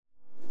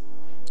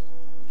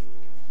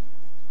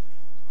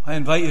I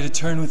invite you to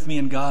turn with me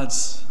in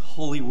God's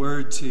holy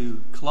word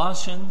to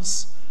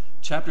Colossians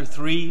chapter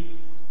 3,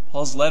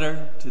 Paul's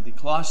letter to the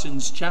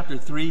Colossians chapter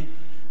 3.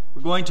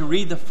 We're going to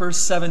read the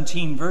first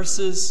 17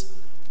 verses.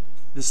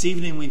 This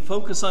evening we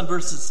focus on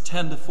verses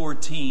 10 to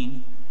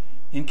 14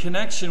 in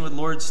connection with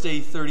Lord's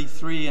Day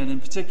 33, and in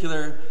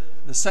particular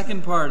the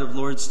second part of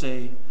Lord's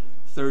Day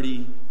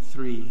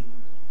 33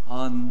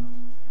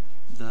 on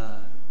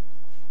the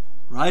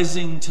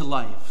rising to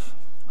life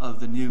of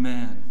the new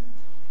man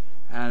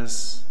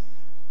as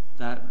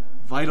that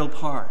vital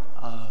part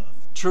of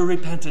true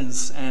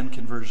repentance and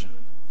conversion.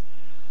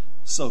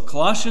 So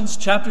Colossians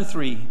chapter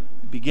 3,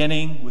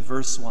 beginning with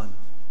verse 1.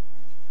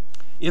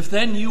 If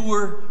then you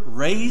were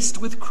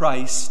raised with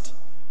Christ,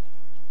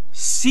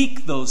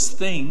 seek those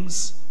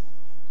things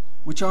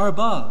which are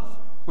above,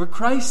 where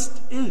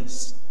Christ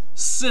is,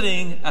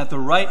 sitting at the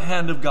right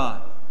hand of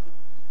God.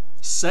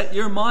 Set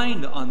your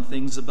mind on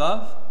things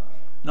above,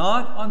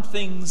 not on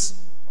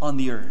things on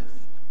the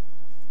earth.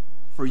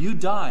 For you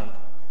died,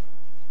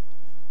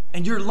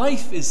 and your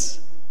life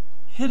is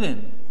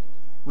hidden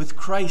with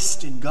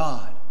Christ in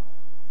God.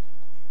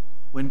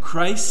 When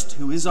Christ,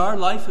 who is our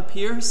life,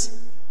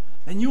 appears,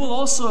 then you will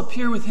also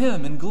appear with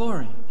him in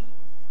glory.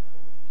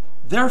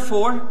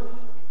 Therefore,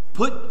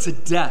 put to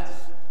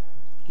death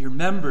your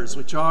members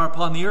which are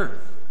upon the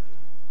earth: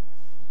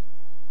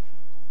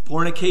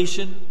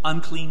 fornication,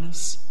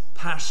 uncleanness,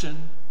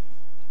 passion,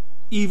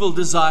 evil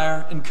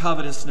desire, and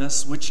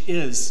covetousness, which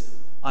is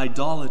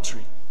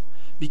idolatry.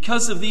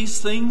 Because of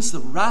these things, the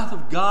wrath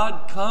of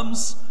God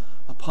comes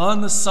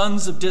upon the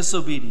sons of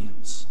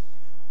disobedience,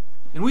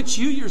 in which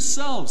you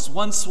yourselves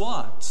once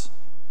walked,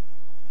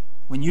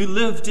 when you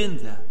lived in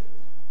them.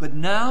 But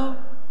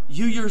now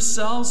you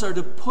yourselves are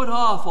to put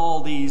off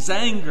all these: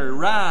 anger,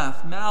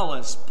 wrath,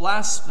 malice,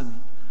 blasphemy,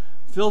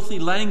 filthy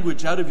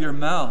language out of your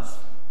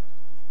mouth.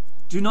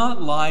 Do not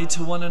lie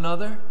to one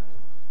another,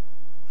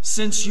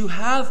 since you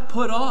have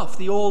put off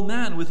the old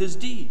man with his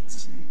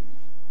deeds.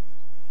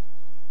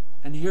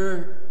 And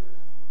here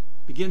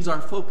begins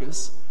our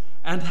focus: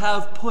 and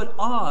have put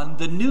on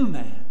the new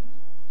man,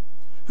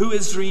 who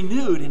is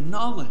renewed in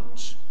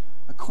knowledge,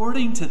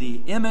 according to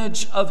the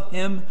image of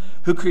him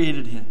who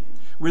created him,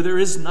 where there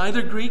is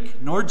neither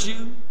Greek nor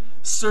Jew,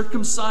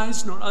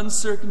 circumcised nor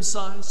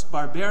uncircumcised,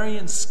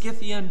 barbarian,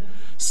 Scythian,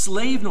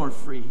 slave nor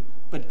free,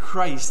 but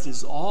Christ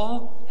is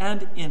all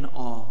and in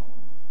all.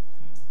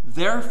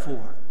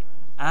 Therefore,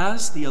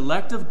 as the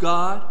elect of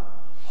God,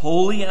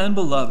 holy and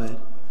beloved,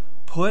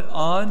 put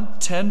on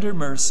tender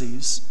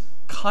mercies,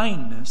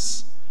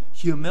 kindness,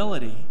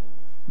 humility,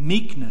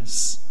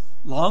 meekness,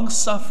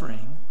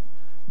 long-suffering,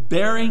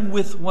 bearing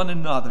with one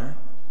another,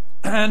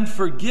 and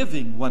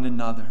forgiving one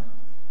another.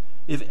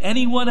 If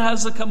anyone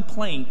has a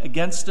complaint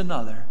against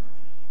another,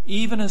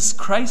 even as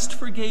Christ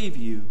forgave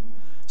you,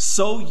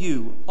 so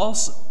you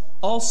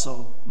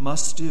also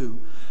must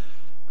do.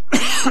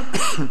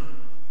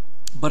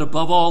 But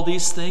above all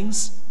these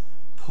things,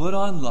 put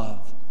on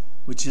love,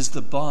 which is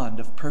the bond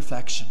of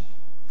perfection.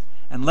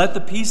 And let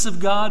the peace of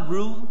God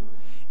rule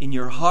in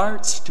your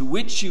hearts, to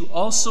which you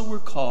also were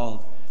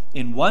called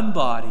in one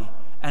body,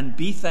 and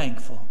be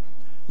thankful.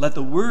 Let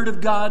the word of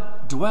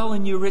God dwell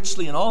in you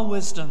richly in all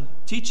wisdom,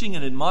 teaching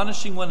and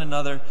admonishing one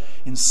another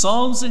in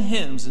psalms and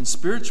hymns and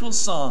spiritual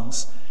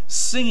songs,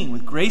 singing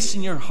with grace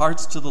in your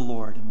hearts to the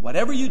Lord. And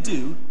whatever you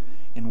do,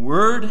 in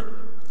word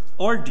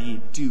or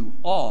deed, do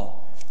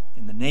all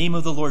in the name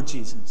of the Lord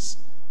Jesus,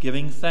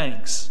 giving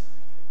thanks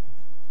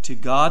to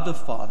God the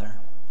Father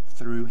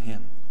through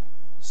him.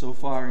 So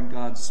far in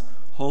God's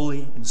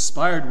holy,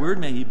 inspired word,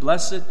 may he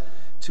bless it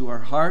to our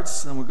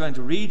hearts. And we're going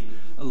to read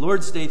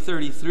Lord's Day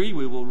 33.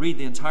 We will read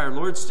the entire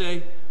Lord's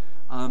Day,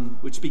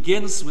 which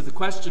begins with the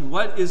question: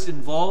 what is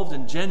involved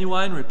in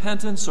genuine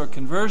repentance or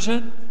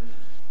conversion?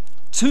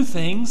 Two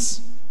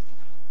things: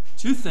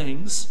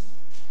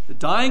 the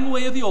dying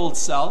away of the old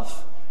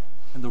self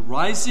and the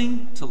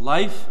rising to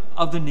life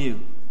of the new.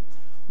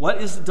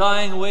 What is the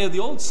dying away of the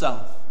old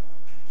self?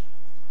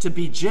 To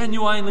be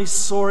genuinely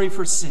sorry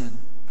for sin,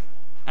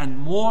 and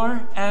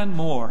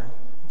more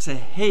to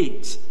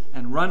hate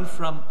and run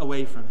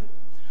away from it.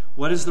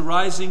 What is the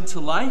rising to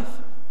life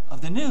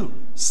of the new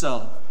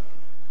self?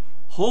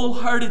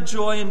 Wholehearted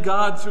joy in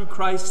God through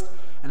Christ,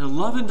 and a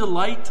love and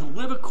delight to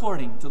live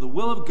according to the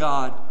will of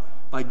God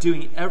by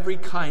doing every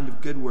kind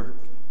of good work.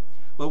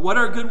 But what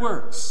are good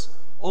works?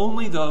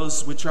 Only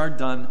those which are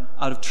done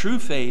out of true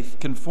faith,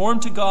 conform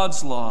to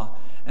God's law,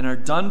 and are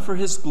done for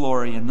his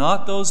glory, and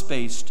not those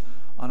based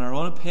on our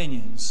own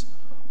opinions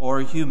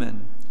or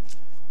human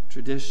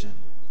tradition.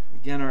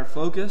 Again, our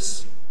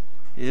focus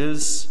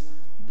is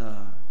the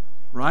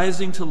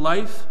rising to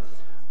life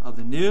of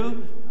the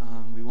new.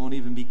 We won't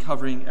even be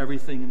covering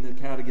everything in the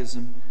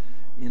catechism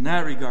in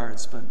that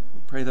regards, but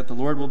we pray that the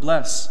Lord will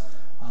bless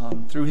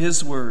through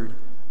his word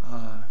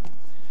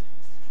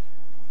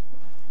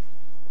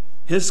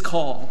his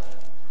call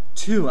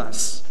to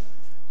us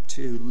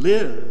to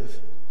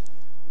live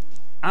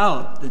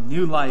out the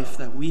new life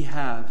that we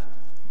have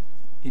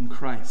in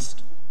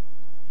Christ.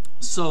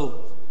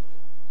 So,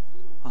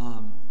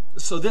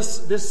 So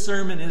this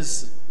sermon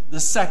is the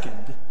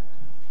second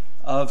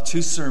of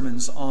two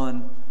sermons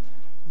on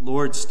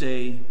Lord's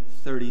Day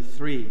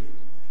 33,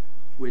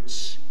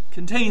 which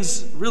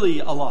contains really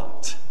a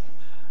lot.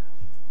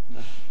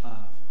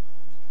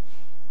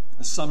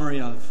 A summary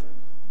of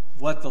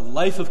what the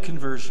life of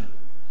conversion,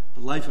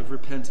 the life of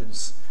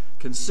repentance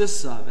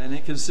consists of, and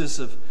it consists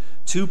of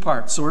two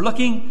parts. So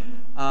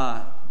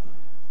we're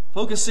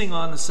focusing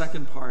on the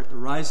second part, the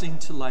rising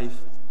to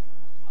life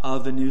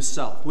of the new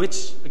self,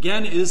 which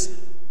again is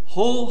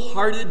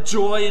wholehearted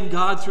joy in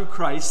God through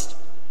Christ,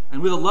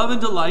 and with a love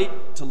and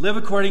delight to live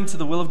according to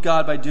the will of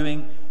God by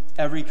doing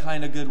every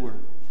kind of good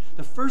work.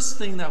 The first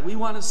thing that we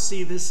want to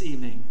see this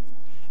evening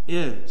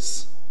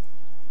is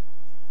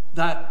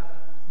that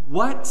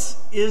what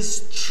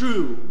is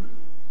true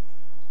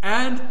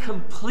and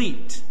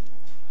complete,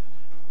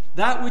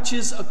 that which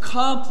is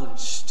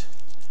accomplished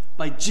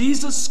by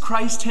Jesus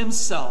Christ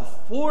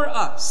himself for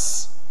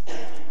us,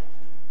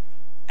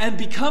 and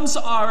becomes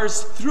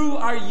ours through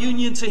our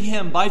union to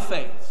him by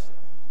faith,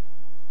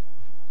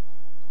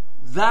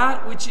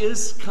 that which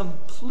is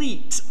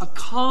complete,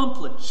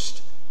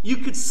 accomplished, you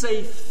could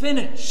say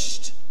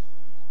finished,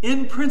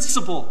 in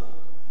principle,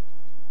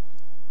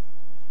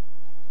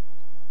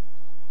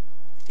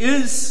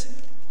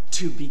 is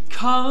to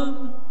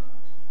become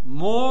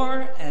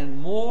more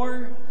and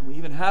more, and we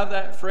even have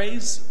that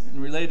phrase in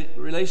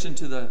relation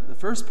to the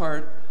first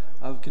part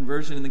of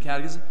conversion in the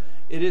Catechism,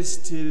 it is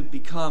to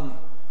become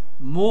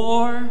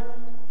more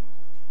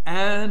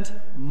and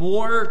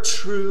more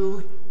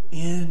true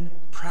in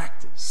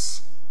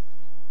practice.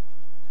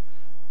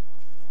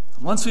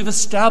 Once we've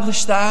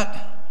established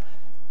that,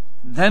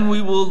 then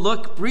we will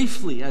look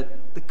briefly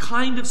at the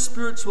kind of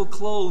spiritual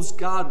clothes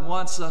God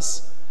wants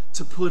us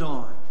to put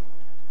on.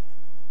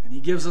 And he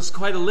gives us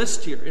quite a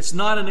list here. It's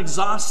not an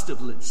exhaustive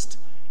list.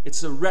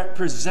 It's a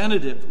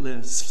representative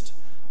list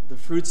of the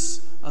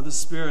fruits of the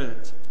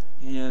Spirit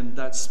and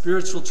that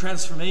spiritual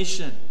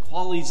transformation,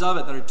 qualities of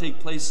it that take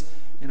place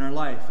in our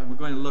life. And we're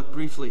going to look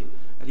briefly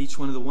at each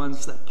one of the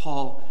ones that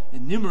Paul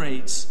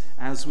enumerates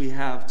as we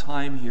have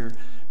time here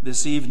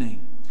this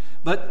evening.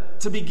 But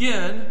to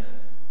begin,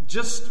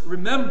 just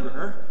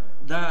remember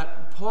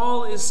that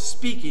Paul is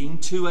speaking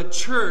to a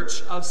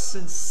church of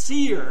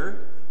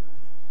sincere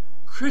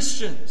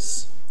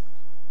Christians,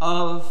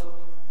 of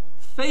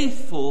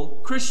faithful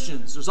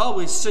Christians. There's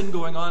always sin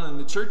going on in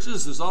the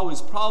churches. There's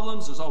always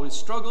problems. There's always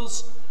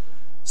struggles.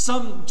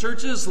 Some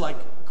churches,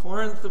 like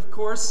Corinth, of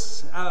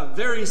course, have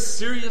very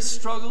serious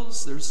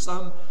struggles. There's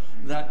some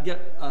that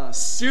get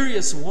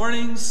serious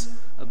warnings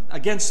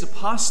against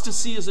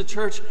apostasy as a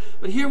church.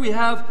 But here we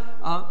have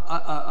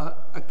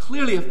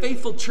clearly a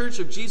faithful church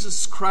of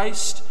Jesus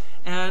Christ,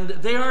 and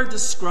they are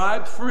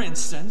described, for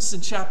instance,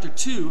 in chapter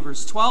 2,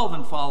 verse 12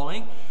 and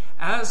following,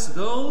 as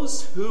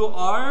those who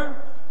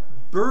are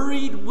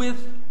buried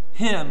with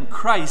him,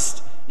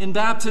 Christ, in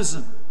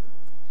baptism,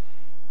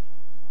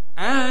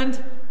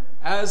 and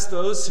as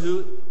those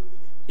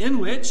in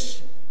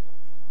which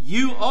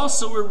you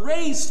also were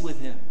raised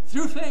with him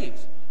through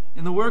faith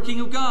in the working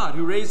of God,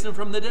 who raised him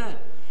from the dead.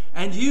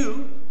 And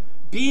you,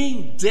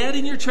 being dead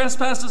in your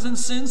trespasses and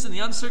sins and the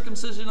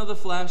uncircumcision of the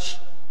flesh,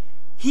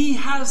 he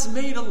has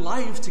made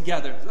alive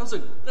together.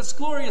 That's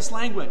glorious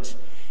language.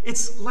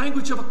 It's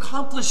language of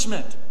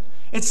accomplishment.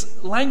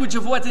 It's language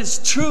of what is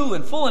true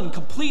and full and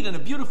complete in a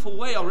beautiful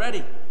way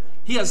already.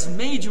 He has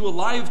made you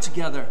alive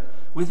together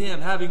with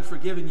him, having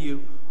forgiven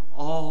you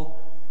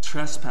all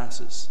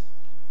trespasses.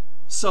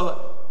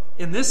 So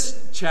in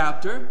this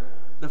chapter,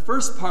 the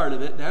first part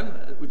of it then,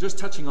 we're just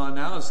touching on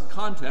now as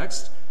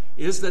context,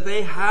 is that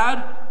they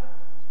had,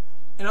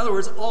 in other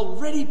words,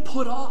 already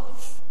put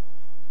off,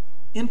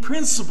 in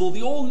principle,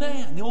 the old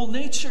man, the old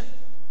nature,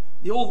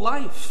 the old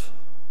life,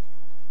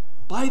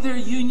 by their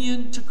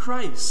union to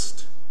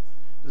Christ.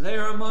 They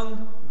are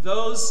among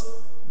those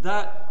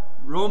that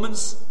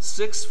Romans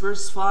 6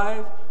 verse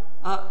 5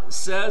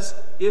 says,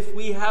 if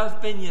we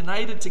have been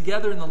united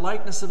together in the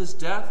likeness of his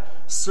death,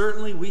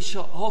 certainly we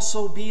shall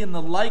also be in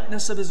the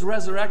likeness of his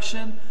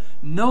resurrection,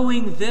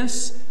 knowing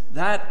this,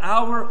 that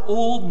our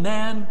old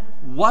man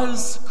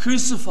was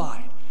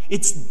crucified.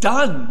 It's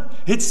done.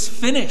 It's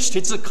finished.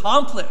 It's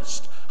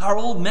accomplished. Our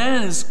old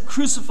man is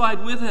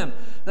crucified with him,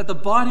 that the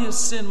body of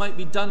sin might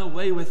be done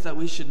away with, that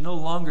we should no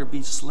longer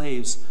be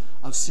slaves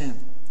of sin.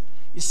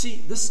 You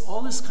see,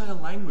 all this kind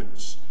of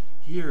language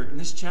here in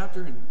this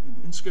chapter and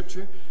in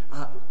Scripture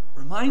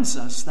reminds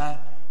us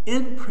that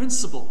in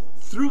principle,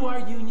 through our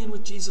union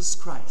with Jesus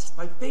Christ,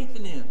 by faith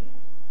in him,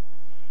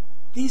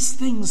 these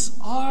things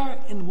are,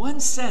 in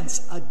one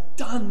sense, a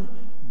done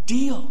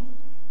deal.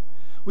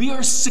 We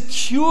are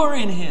secure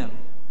in him,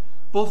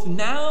 both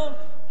now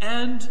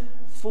and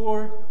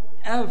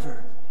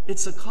forever.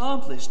 It's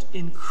accomplished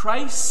in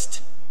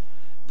Christ.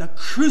 The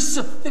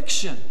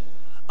crucifixion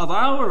of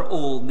our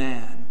old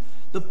man,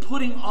 the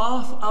putting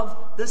off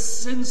of the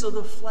sins of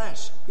the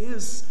flesh,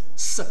 is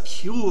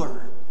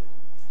secure.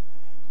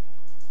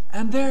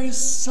 And there is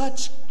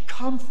such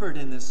comfort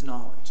in this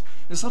knowledge.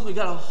 It's something we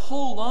got to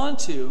hold on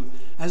to,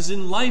 as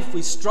in life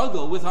we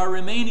struggle with our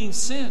remaining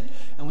sin,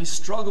 and we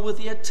struggle with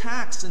the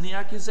attacks and the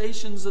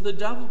accusations of the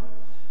devil,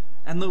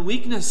 and the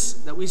weakness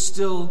that we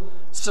still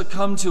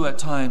succumb to at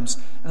times.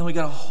 And then we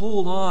got to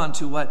hold on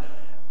to what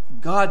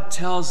God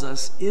tells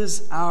us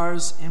is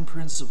ours in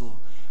principle.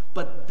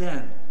 But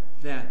then,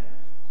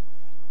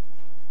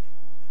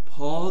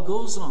 Paul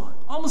goes on,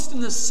 almost in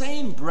the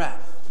same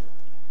breath,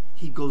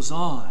 he goes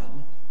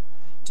on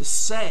to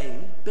say,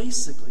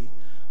 basically,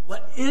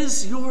 what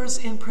is yours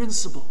in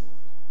principle?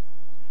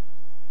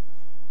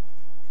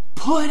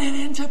 Put it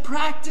into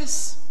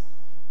practice.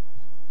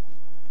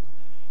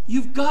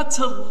 You've got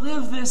to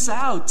live this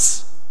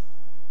out.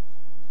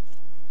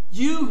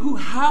 You who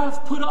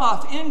have put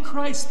off in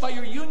Christ by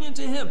your union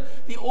to him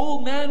the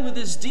old man with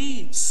his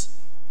deeds.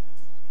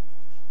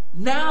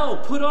 Now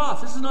put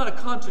off. This is not a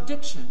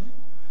contradiction.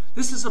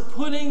 This is a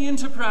putting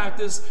into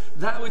practice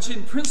that which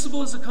in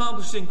principle is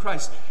accomplished in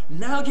Christ.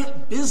 Now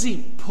get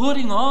busy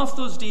putting off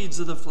those deeds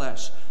of the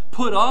flesh.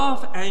 Put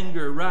off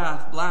anger,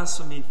 wrath,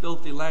 blasphemy,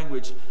 filthy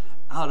language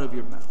out of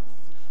your mouth.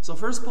 So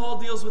first Paul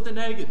deals with the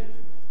negative,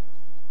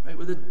 right?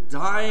 With the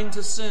dying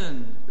to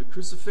sin, the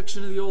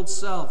crucifixion of the old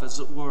self, as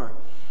it were.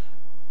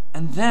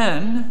 And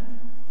then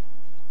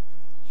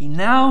he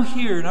now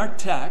here in our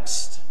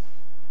text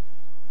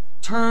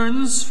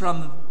turns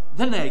from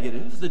the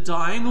negative, the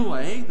dying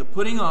away, the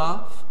putting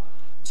off,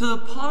 to the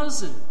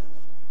positive,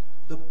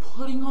 the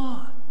putting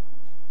on.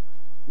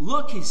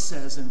 Look, he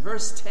says in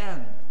verse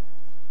 10,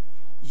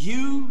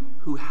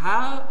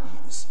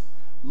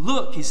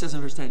 look, he says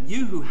in verse 10,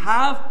 you who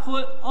have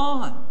put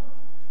on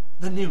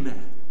the new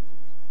man.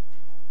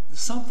 There's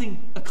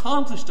something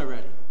accomplished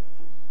already.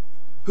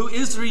 Who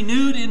is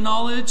renewed in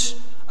knowledge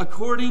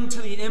according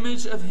to the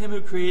image of him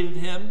who created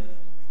him.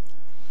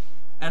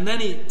 And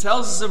then he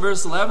tells us in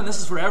verse 11, this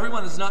is for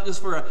everyone. It's not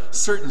just for a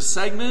certain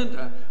segment,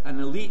 an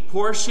elite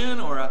portion,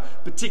 or a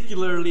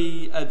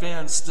particularly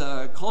advanced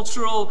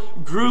cultural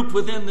group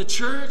within the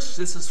church.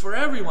 This is for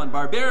everyone,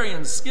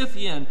 barbarian,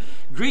 Scythian,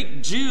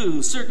 Greek,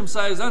 Jew,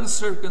 circumcised,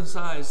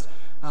 uncircumcised,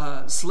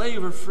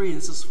 slave or free.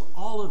 This is for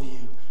all of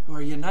you who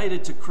are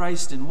united to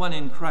Christ and one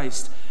in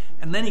Christ.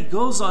 And then he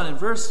goes on in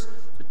verse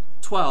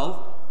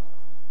 12,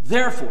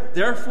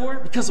 therefore,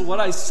 because of what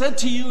I said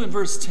to you in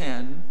verse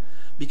 10,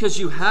 because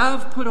you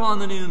have put on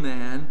the new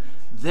man,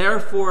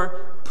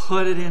 therefore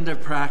put it into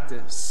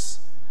practice.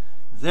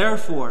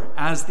 Therefore,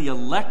 as the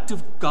elect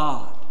of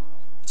God,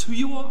 that's who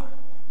you are.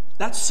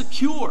 That's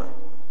secure.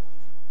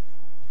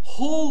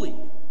 Holy.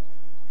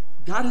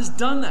 God has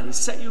done that. He's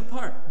set you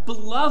apart.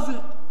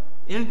 Beloved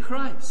in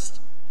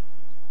Christ.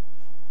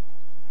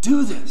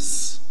 Do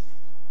this.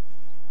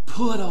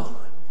 Put on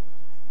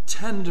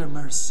tender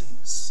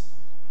mercies,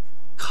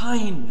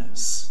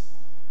 kindness,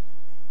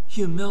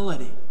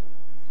 humility,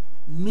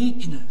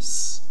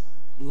 meekness,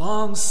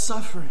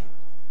 long-suffering,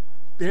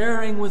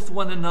 bearing with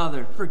one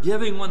another,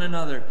 forgiving one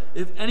another.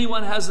 If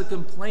anyone has a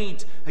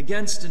complaint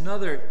against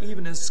another,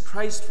 even as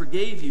Christ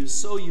forgave you,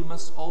 so you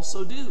must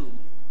also do.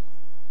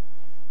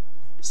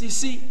 So you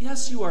see,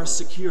 yes, you are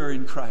secure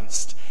in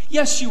Christ.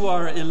 Yes, you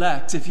are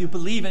elect. If you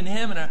believe in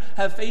him and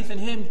have faith in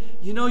him,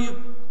 you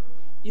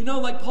know,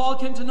 like Paul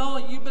came to know,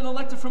 you've been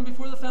elected from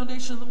before the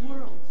foundation of the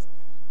world.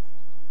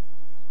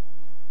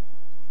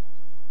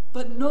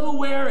 But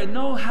nowhere and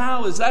no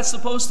how is that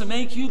supposed to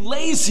make you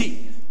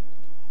lazy.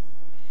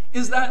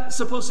 Is that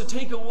supposed to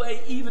take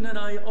away even an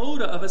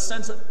iota of a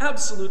sense of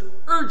absolute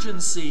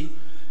urgency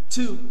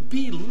to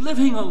be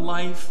living a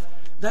life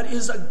that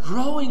is a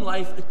growing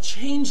life, a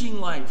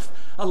changing life,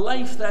 a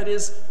life that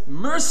is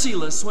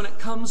merciless when it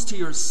comes to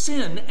your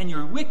sin and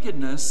your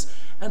wickedness,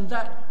 and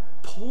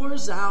that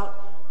pours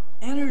out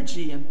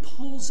energy and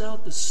pulls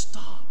out the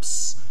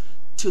stops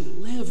to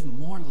live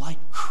more like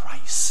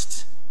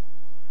Christ.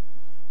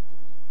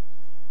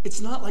 It's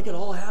not like it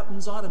all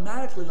happens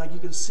automatically, like you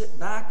can sit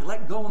back,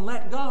 let go, and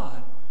let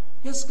God.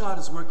 Yes, God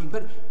is working,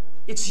 but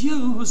it's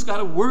you who's got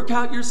to work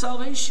out your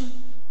salvation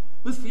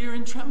with fear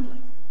and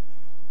trembling.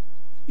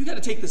 You got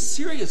to take this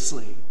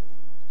seriously.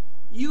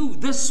 You,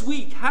 this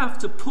week, have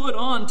to put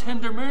on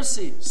tender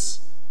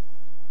mercies.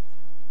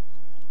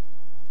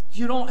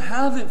 You don't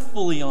have it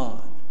fully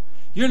on.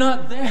 You're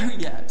not there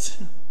yet.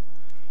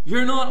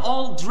 You're not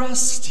all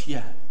dressed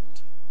yet.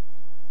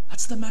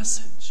 That's the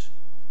message.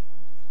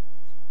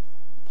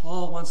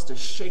 Paul wants to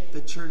shake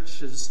the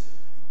church's,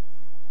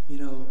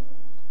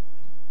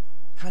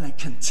 kind of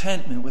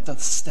contentment with the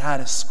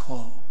status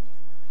quo.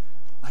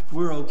 Like,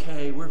 we're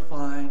okay, we're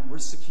fine, we're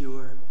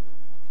secure,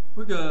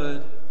 we're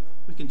good.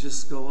 We can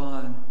just go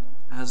on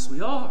as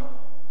we are.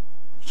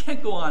 You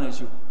can't go on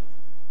as you are.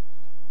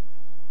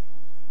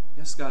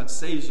 Yes, God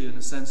saves you in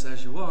a sense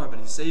as you are, but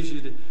he saves you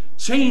to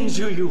change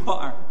who you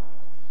are.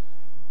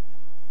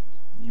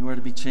 You are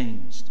to be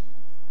changed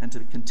and to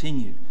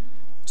continue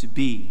to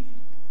be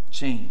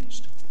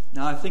changed.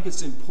 Now, I think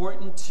it's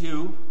important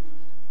to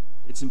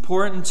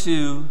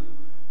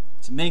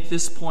make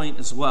this point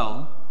as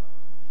well,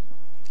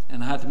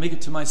 and I have to make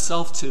it to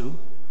myself too,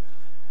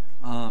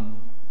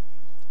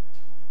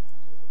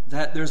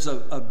 that there's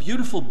a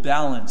beautiful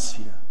balance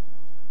here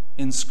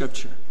in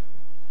Scripture.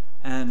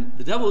 And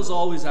the devil is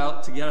always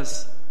out to get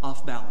us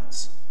off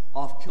balance,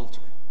 off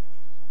kilter,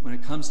 when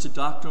it comes to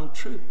doctrinal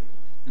truth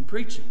and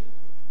preaching.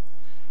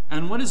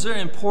 And what is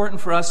very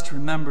important for us to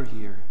remember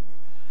here,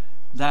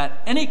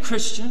 that any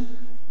Christian,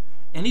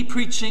 any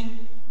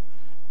preaching,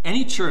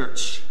 any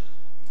church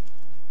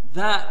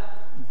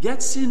that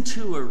gets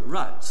into a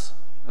rut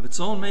of its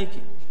own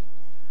making,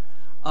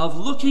 of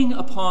looking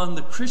upon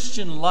the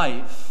Christian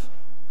life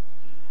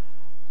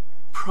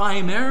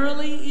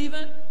primarily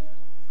even,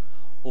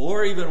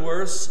 or even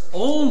worse,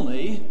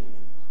 only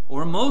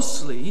or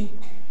mostly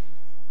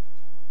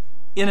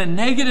in a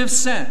negative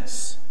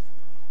sense,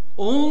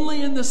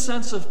 only in the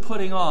sense of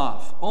putting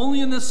off,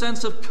 only in the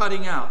sense of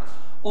cutting out,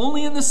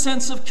 only in the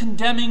sense of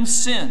condemning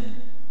sin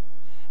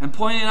and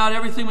pointing out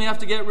everything we have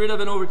to get rid of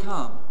and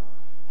overcome.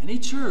 Any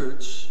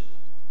church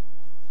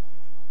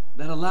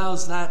that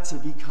allows that to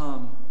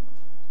become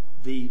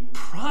the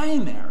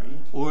primary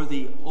or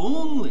the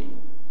only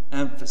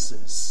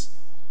emphasis,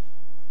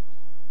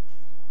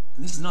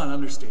 and this is not an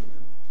understatement,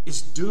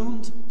 is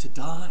doomed to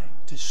die,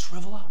 to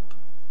shrivel up.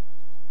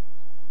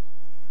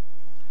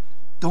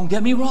 Don't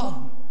get me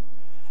wrong.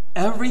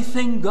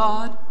 Everything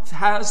God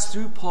has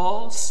through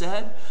Paul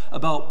said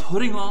about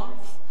putting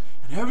off,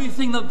 and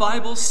everything the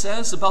Bible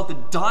says about the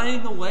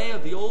dying away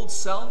of the old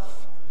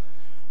self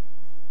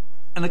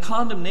and the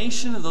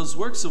condemnation of those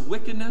works of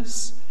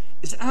wickedness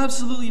is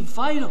absolutely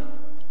vital.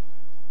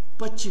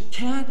 But you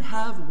can't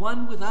have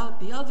one without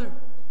the other,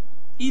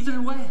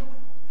 either way.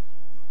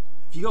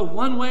 If you go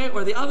one way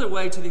or the other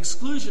way to the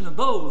exclusion of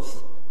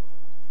both,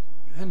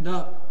 you end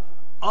up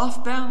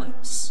off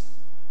balance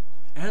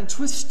and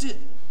twisted.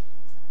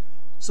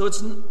 So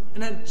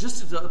and then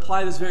just to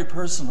apply this very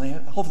personally,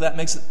 hopefully that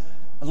makes it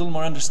a little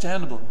more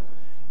understandable.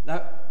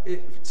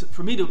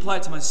 For me to apply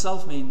it to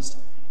myself means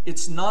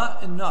it's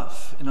not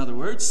enough. In other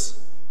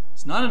words,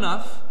 it's not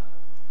enough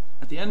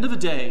at the end of the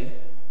day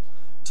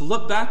to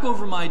look back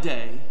over my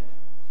day,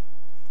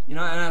 and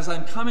as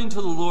I'm coming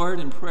to the Lord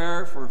in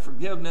prayer for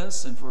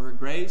forgiveness and for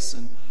grace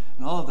and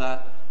all of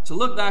that, to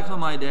look back on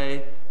my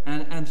day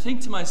and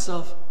think to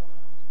myself,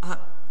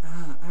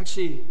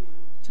 actually,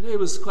 today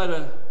was quite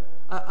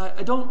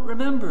I don't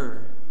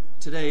remember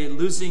today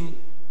losing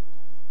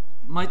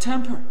my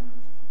temper.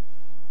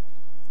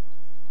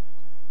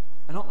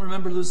 I don't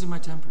remember losing my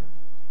temper.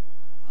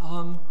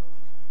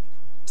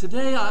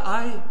 Today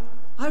I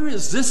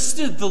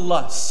resisted the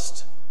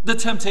lust, the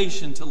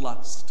temptation to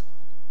lust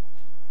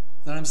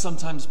that I'm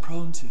sometimes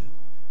prone to.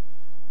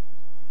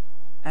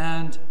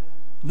 And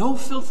no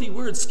filthy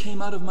words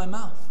came out of my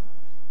mouth.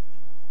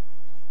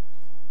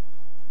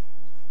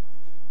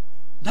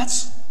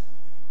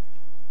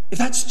 If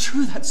that's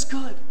true, that's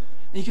good.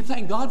 And you can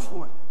thank God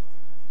for it.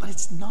 But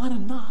it's not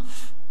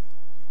enough.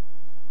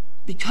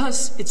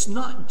 Because it's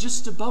not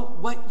just about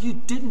what you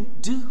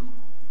didn't do.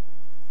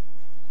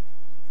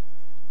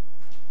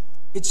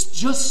 It's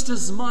just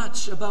as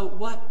much about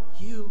what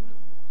you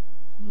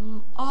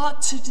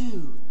ought to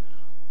do,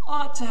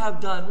 ought to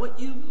have done, what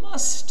you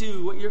must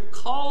do, what you're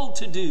called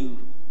to do.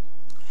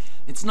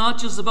 It's not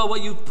just about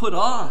what you've put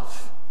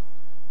off,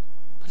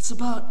 but it's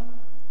about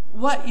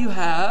what you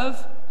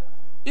have,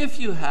 if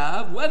you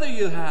have, whether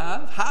you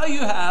have, how you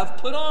have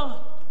put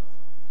on.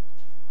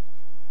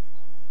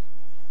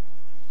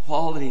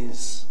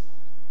 Qualities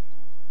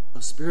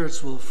of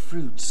spiritual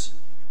fruit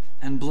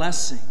and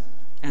blessing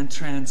and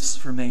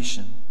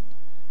transformation.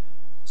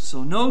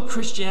 So no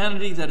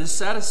Christianity that is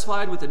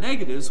satisfied with the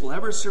negatives will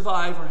ever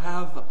survive or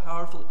have a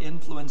powerful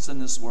influence in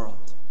this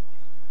world.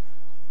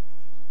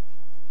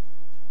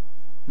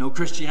 No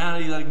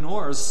Christianity that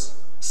ignores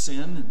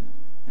sin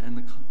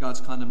and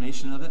God's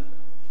condemnation of it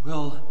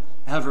will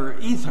ever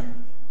either.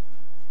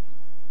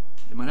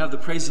 It might have the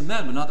praise of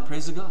men, but not the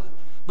praise of God.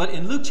 But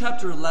in Luke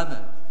chapter 11,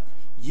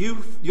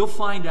 you'll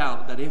find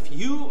out that if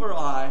you or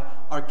I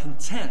are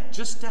content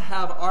just to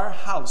have our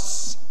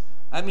house,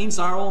 that means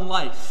our own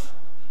life,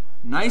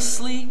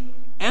 nicely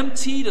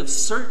emptied of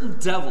certain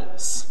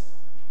devils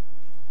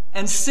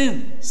and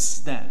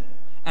sins then,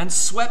 and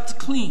swept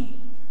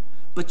clean,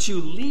 but you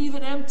leave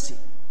it empty,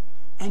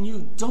 and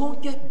you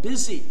don't get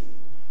busy,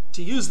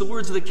 to use the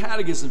words of the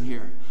Catechism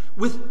here,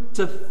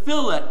 to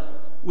fill it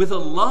with a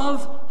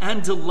love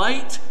and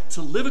delight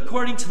to live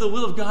according to the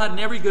will of God in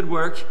every good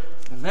work,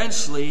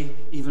 eventually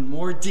even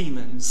more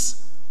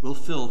demons will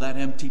fill that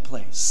empty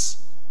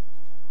place.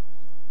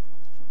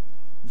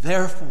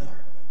 Therefore,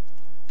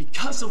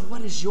 because of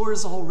what is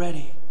yours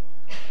already,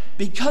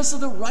 because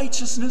of the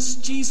righteousness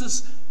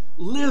Jesus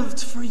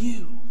lived for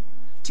you,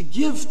 to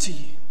give to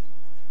you,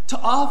 to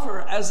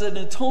offer as an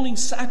atoning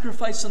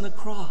sacrifice on the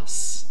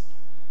cross,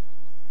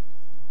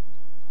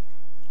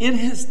 in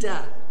his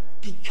death,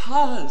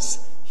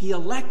 because he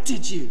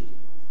elected you.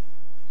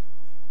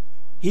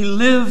 He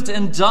lived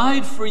and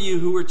died for you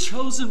who were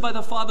chosen by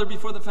the Father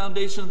before the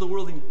foundation of the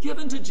world and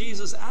given to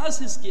Jesus as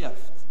his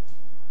gift.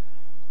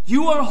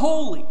 You are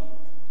holy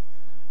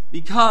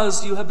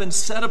because you have been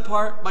set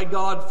apart by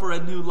God for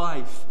a new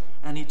life,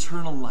 an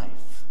eternal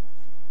life.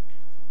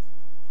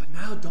 But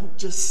now don't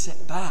just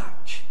sit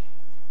back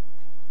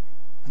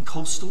and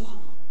coast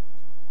along.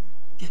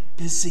 Get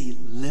busy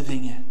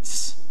living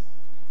it.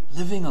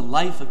 Living a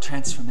life of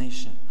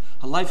transformation,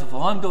 a life of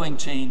ongoing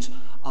change,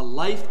 a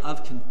life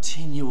of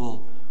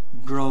continual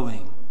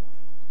growing.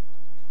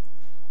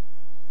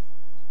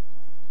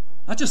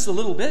 Not just a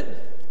little bit,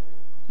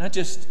 not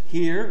just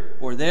here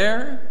or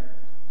there.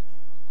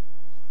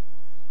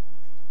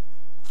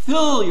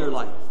 Fill your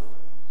life.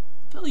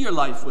 Fill your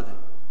life with it.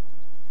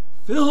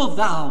 Fill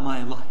thou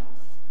my life,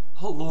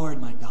 O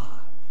Lord my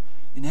God,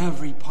 in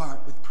every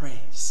part with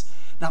praise,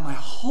 that my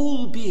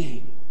whole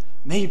being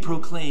may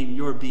proclaim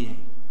your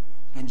being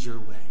and your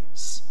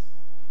ways.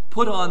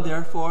 Put on,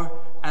 therefore,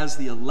 as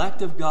the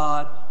elect of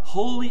God,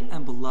 holy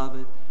and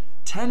beloved,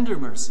 tender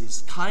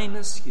mercies,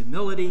 kindness,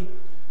 humility,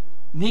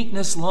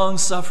 meekness,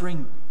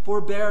 long-suffering,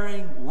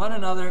 forbearing one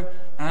another,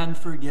 and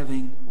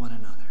forgiving one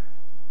another.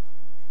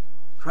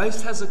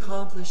 Christ has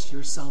accomplished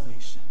your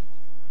salvation.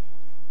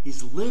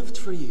 He's lived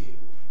for you.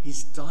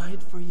 He's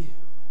died for you.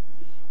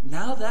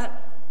 Now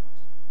that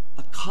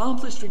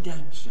accomplished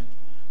redemption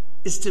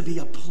is to be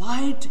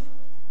applied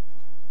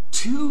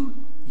to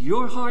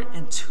your heart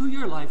and to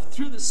your life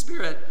through the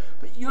Spirit,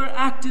 but you're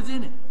active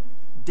in it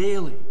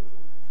daily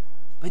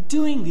by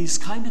doing these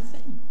kind of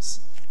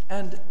things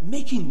and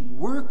making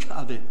work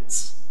of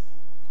it,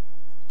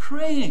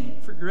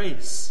 praying for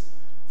grace,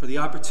 for the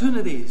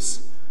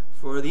opportunities,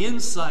 for the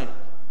insight,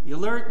 the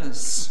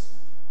alertness,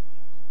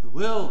 the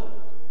will,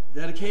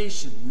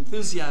 dedication, the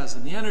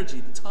enthusiasm, the energy,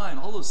 the time.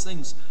 All those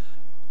things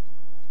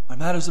are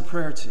matters of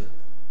prayer too.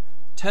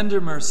 Tender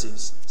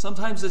mercies.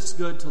 Sometimes it's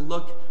good to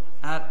look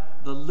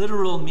at the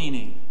literal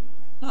meaning.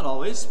 Not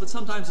always, but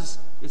sometimes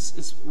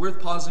it's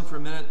worth pausing for a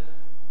minute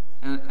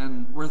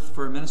and worth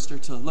for a minister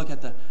to look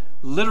at the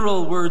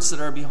literal words that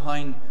are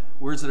behind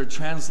words that are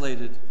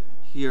translated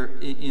here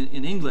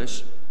in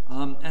English.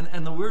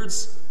 And the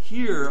words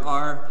here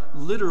are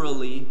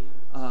literally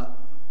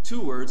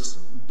two words,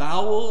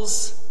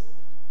 bowels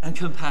and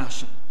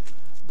compassion.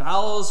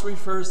 Bowels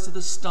refers to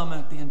the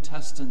stomach, the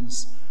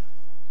intestines,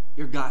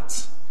 your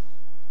gut.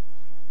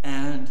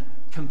 And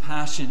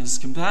compassion is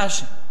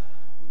compassion,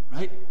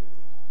 right?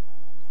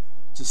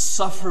 To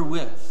suffer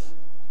with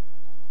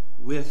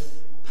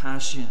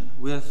passion,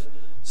 with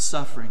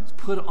sufferings.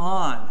 Put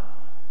on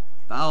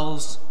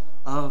bowels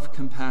of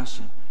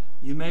compassion.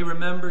 You may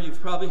remember,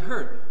 you've probably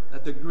heard,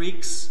 that the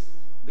Greeks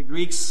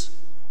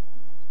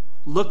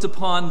looked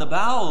upon the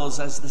bowels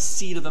as the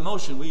seat of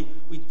emotion. We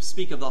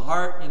speak of the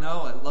heart, I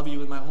love you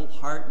with my whole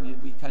heart,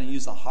 and we kind of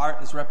use the heart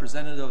as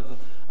representative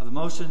of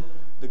emotion.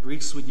 The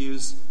Greeks would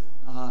use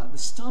the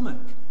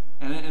stomach.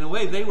 And in a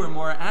way, they were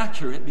more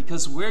accurate,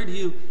 because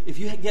if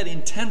you get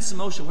intense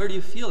emotion, where do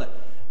you feel it?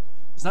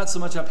 It's not so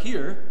much up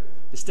here,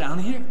 it's down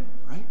here,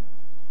 right?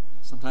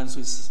 Sometimes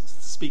we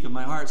speak of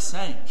my heart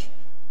sank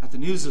at the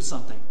news of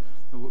something.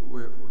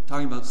 We're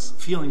talking about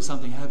feeling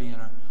something heavy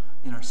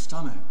in our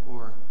stomach,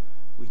 or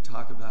we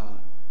talk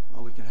about,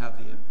 we can have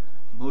the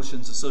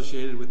emotions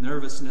associated with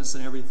nervousness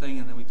and everything,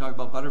 and then we talk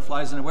about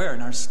butterflies in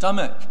our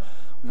stomach.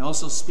 We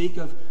also speak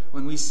of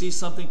when we see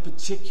something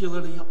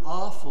particularly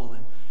awful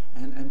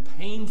and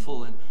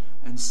painful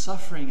and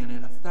suffering, and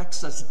it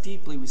affects us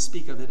deeply, we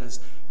speak of it as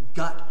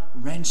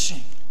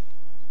gut-wrenching.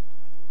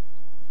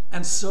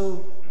 And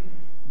so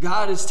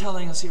God is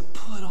telling us here,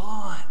 put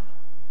on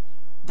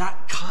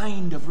that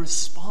kind of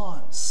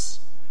response,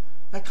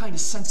 that kind of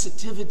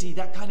sensitivity,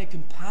 that kind of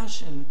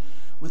compassion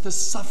with the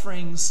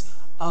sufferings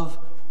of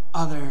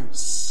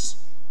others.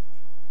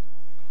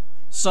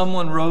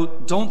 Someone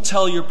wrote, don't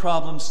tell your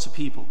problems to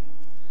people.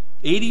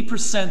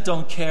 80%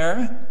 don't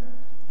care,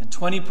 and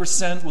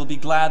 20% will be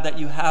glad that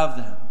you have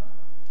them.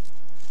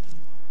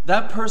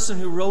 That person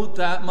who wrote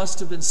that must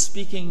have been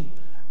speaking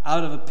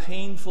out of a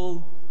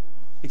painful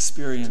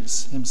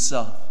experience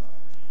himself.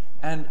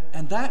 And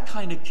that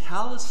kind of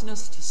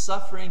callousness to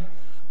suffering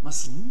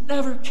must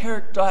never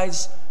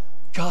characterize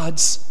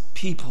God's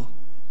people.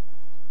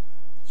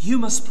 You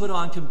must put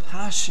on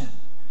compassion.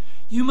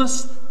 You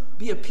must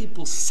be a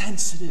people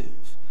sensitive,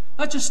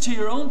 not just to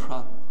your own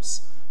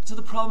problems, but to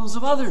the problems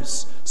of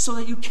others, so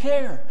that you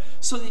care,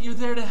 so that you're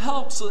there to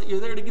help, so that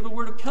you're there to give a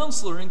word of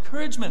counsel or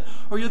encouragement,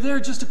 or you're there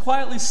just to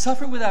quietly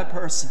suffer with that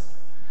person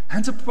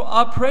and to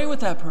pray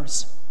with that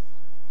person.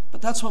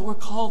 But that's what we're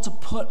called to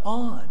put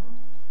on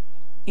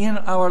in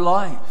our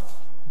life,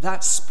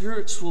 that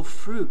spiritual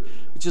fruit,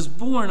 which is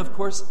born, of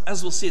course,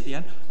 as we'll see at the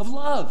end, of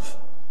love.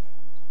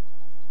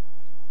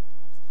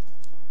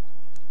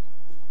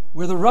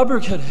 Where the rubber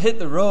could hit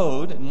the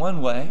road in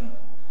one way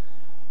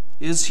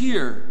is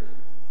here.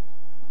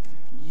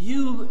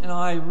 You and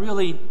I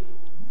really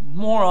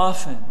more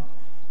often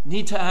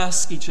need to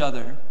ask each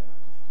other,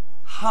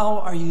 how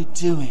are you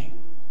doing?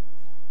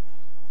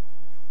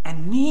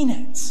 And mean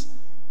it.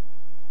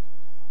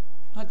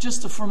 Not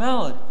just a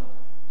formality.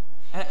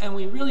 And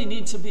we really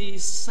need to be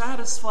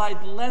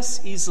satisfied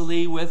less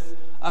easily with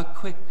a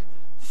quick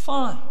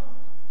fine.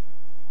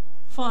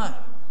 Fine.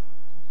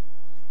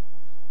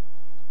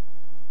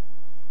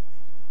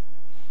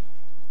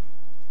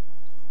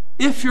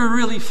 If you're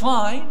really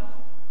fine,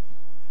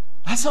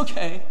 That's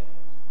okay.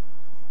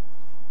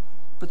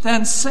 But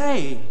then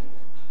say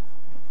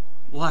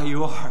why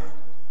you are.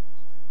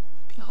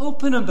 Be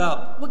open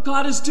about what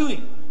God is doing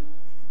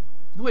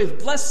in the way of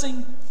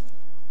blessing,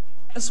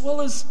 as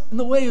well as in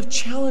the way of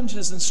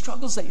challenges and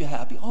struggles that you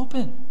have. Be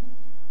open.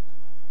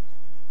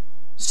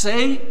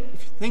 Say,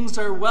 if things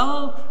are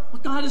well,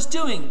 what God is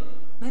doing.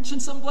 Mention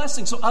some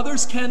blessing so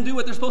others can do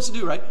what they're supposed to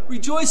do, right?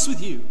 Rejoice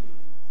with you.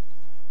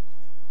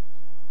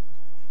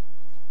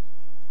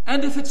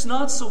 And if it's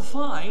not so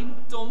fine,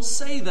 don't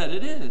say that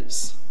it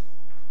is.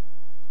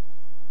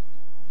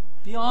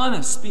 Be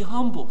honest, be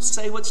humble.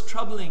 Say what's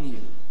troubling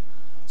you.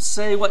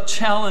 Say what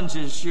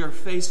challenges you're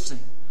facing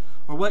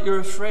or what you're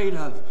afraid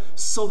of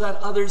so that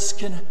others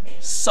can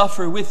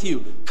suffer with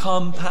you.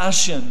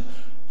 Compassion,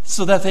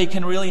 so that they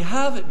can really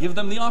have it. Give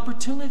them the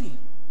opportunity.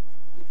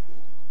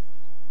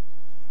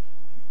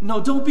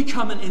 No, don't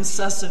become an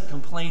incessant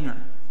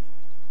complainer.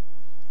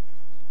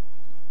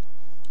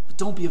 But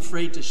don't be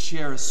afraid to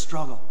share a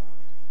struggle.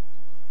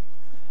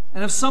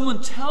 And if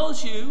someone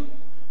tells you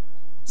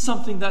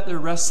something that they're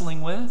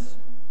wrestling with,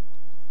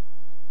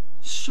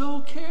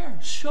 show care,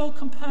 show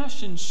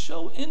compassion,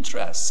 show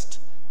interest.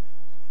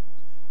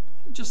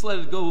 Just let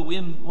it go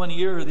in one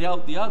ear or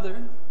out the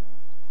other.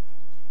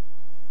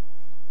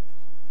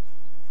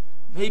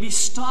 Maybe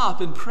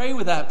stop and pray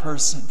with that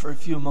person for a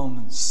few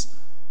moments.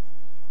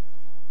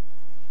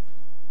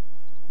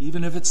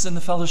 Even if it's in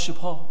the fellowship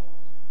hall,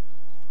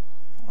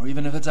 or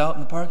even if it's out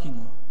in the parking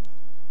lot.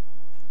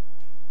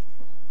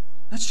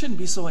 That shouldn't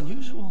be so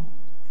unusual.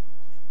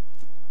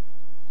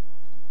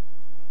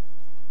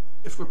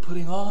 If we're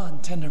putting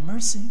on tender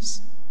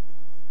mercies.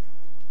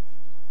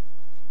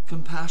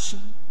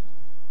 Compassion.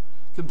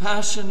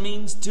 Compassion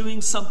means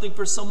doing something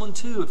for someone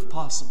too, if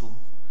possible.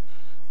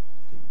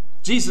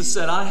 Jesus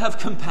said, I have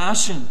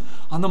compassion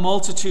on the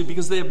multitude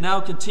because they have now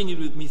continued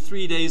with me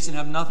 3 days and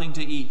have nothing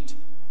to eat.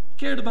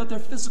 He cared about their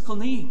physical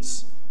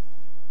needs.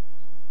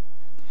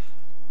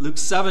 Luke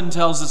 7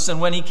 tells us,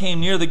 and when he came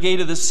near the gate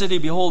of the city,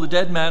 behold, a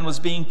dead man was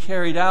being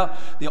carried out,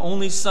 the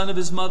only son of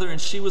his mother, and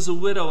she was a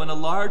widow, and a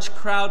large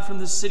crowd from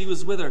the city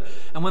was with her.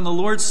 And when the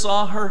Lord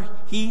saw her,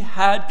 he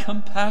had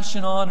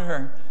compassion on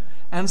her,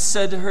 and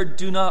said to her,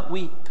 do not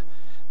weep.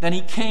 Then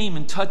he came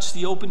and touched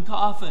the open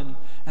coffin,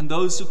 and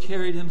those who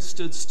carried him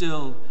stood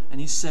still. And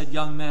he said,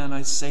 young man,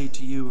 I say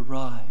to you,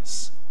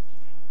 arise.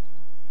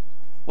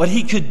 What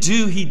he could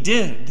do, he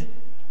did,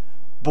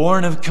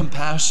 born of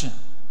compassion.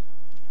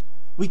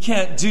 We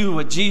can't do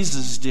what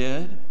Jesus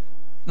did,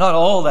 not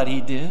all that he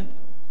did.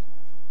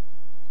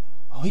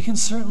 But we can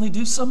certainly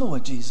do some of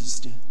what Jesus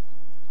did.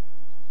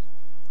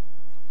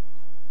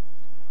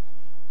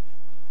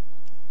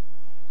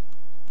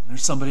 When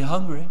there's somebody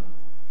hungry,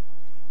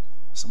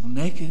 someone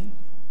naked,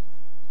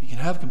 we can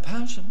have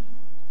compassion,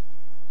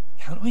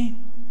 can't we?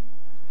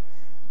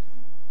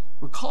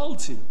 We're called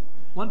to.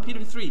 1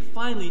 Peter 3,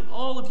 finally,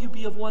 all of you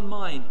be of one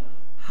mind,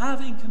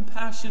 having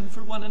compassion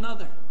for one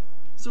another.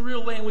 It's the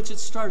real way in which it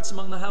starts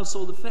among the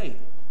household of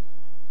faith.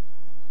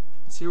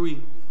 So here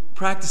we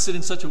practice it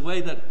in such a way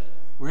that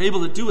we're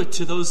able to do it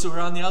to those who are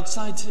on the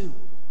outside too.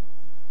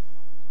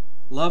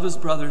 Love as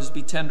brothers,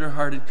 be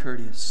tender-hearted,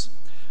 courteous.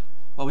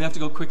 Well, we have to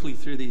go quickly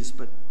through these,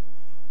 but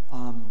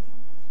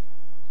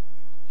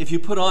if you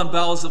put on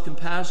bowels of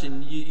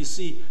compassion, you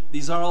see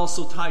these are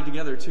also tied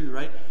together too,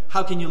 right?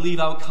 How can you leave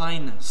out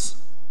kindness?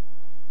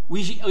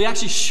 We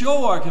actually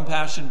show our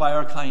compassion by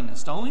our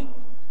kindness, don't we?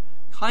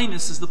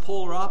 Kindness is the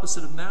polar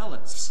opposite of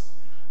malice.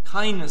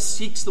 Kindness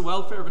seeks the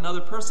welfare of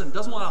another person. It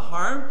doesn't want to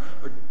harm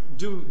or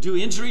do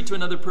injury to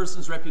another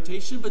person's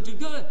reputation, but do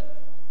good.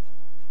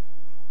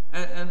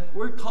 And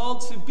we're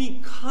called to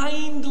be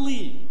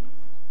kindly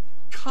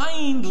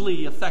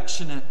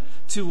affectionate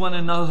to one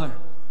another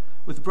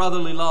with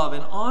brotherly love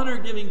and honor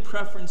giving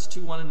preference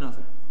to one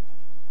another.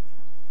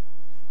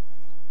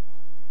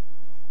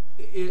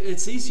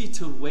 It's easy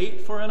to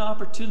wait for an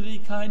opportunity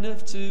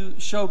to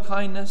show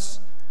kindness,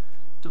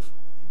 to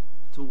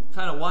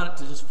kind of want it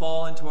to just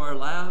fall into our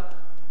lap.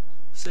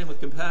 Same with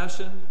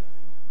compassion.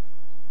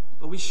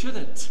 But we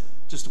shouldn't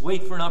just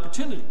wait for an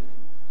opportunity.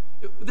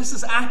 This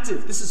is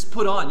active. This is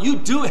put on. You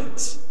do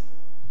it.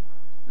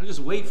 Don't just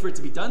wait for it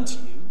to be done to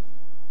you.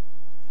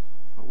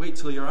 Or wait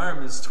till your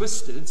arm is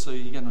twisted so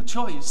you get no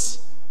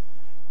choice.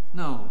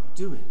 No,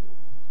 do it.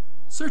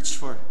 Search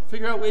for it.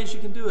 Figure out ways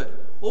you can do it.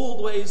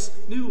 Old ways,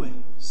 new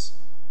ways.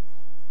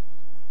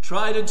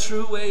 Tried and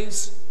true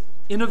ways,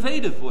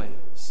 innovative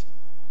ways.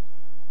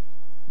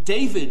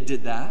 David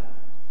did that,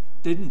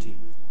 didn't he?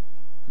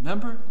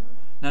 Remember?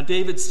 Now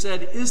David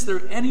said, is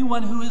there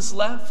anyone who is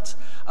left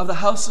of the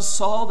house of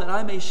Saul that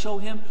I may show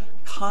him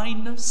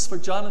kindness for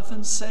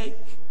Jonathan's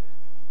sake?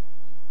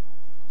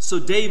 So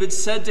David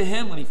said to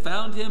him when he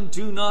found him,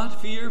 do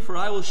not fear, for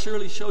I will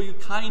surely show you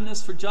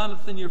kindness for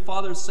Jonathan your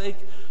father's sake,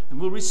 and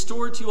will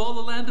restore to you all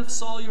the land of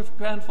Saul your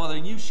grandfather,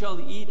 and you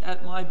shall eat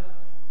at my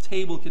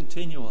table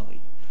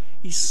continually.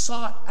 He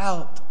sought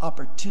out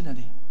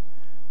opportunity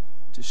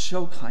to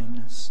show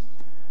kindness.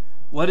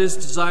 What is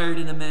desired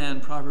in a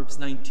man, Proverbs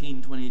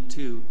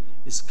 19:22,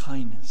 is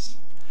kindness.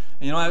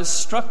 And I was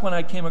struck when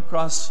I came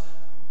across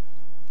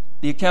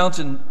the account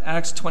in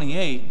Acts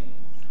 28,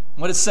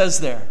 what it says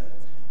there.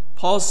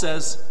 Paul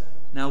says,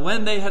 "Now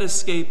when they had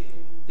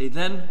escaped, they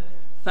then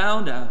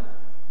found out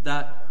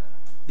that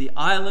the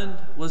island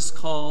was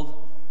called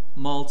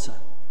Malta.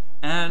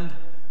 And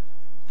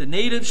the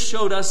natives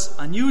showed us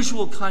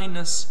unusual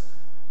kindness,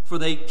 for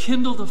they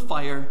kindled a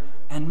fire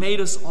and made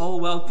us all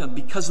welcome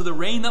because of the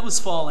rain that was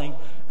falling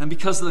and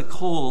because of the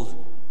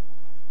cold."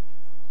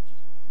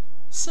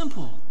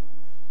 Simple,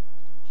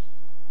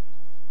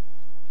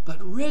 but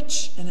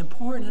rich and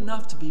important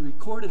enough to be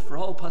recorded for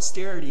all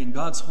posterity in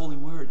God's holy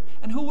word.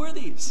 And who were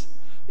these?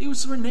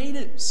 These were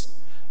natives.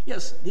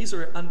 Yes, these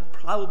are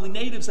probably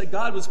natives that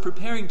God was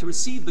preparing to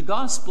receive the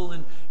gospel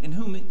and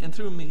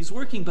through whom he's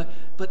working.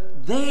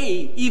 But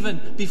they,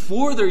 even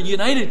before they're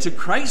united to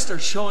Christ, are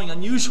showing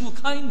unusual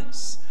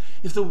kindness.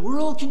 If the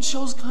world can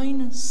show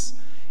kindness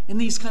in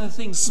these kind of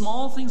things,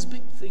 small things,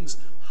 big things,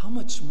 how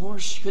much more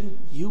shouldn't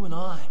you and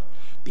I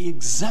be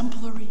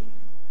exemplary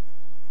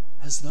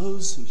as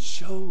those who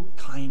show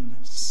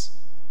kindness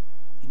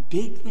in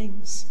big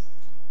things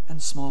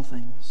and small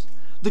things?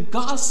 The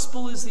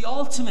gospel is the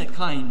ultimate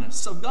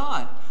kindness of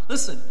God.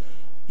 Listen,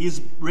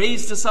 he's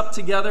raised us up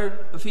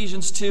together,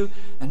 Ephesians 2,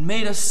 and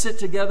made us sit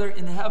together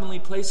in the heavenly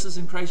places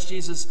in Christ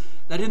Jesus,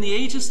 that in the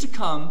ages to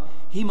come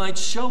he might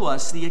show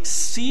us the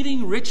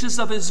exceeding riches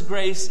of his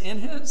grace in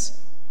his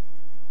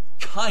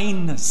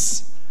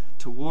kindness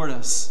toward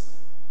us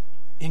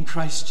in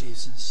Christ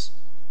Jesus.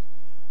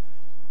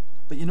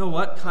 But you know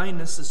what?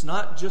 Kindness is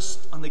not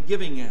just on the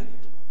giving end.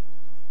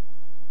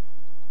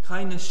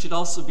 Kindness should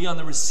also be on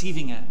the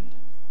receiving end.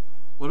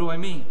 What do I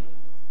mean?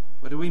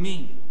 What do we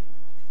mean?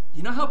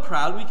 You know how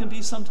proud we can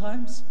be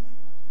sometimes?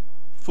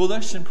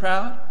 Foolish and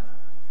proud?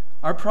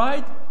 Our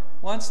pride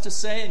wants to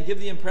say and give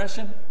the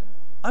impression,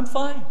 I'm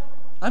fine.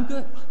 I'm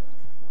good.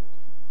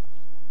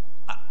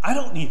 I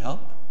don't need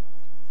help.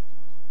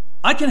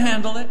 I can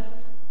handle it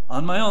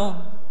on my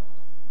own.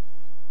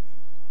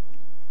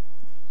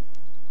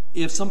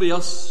 If somebody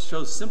else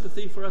shows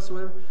sympathy for us or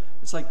whatever,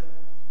 it's like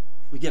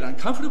we get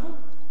uncomfortable.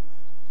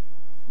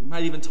 We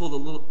might even turn a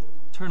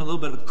little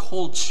bit of a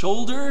cold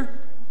shoulder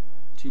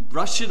to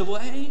brush it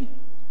away.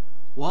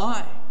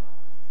 Why?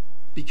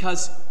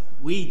 Because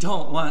we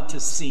don't want to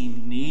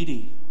seem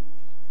needy.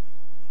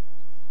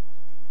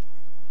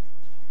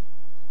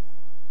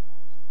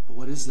 But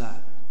what is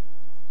that?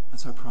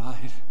 That's our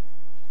pride.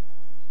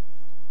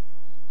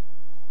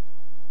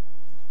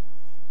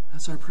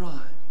 That's our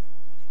pride.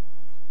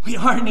 We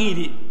are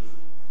needy.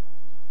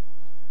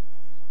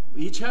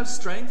 We each have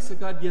strengths that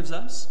God gives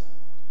us,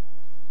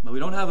 but we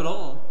don't have it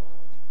all.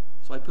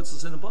 So he puts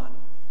us in a body.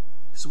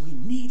 So we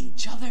need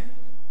each other.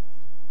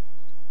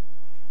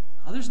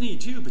 Others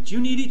need you, but you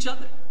need each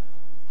other.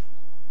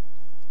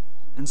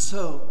 And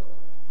so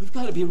we've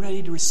got to be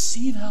ready to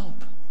receive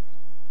help.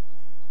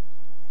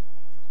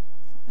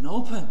 And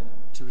open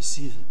to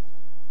receive it.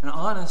 And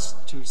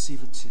honest to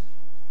receive it too.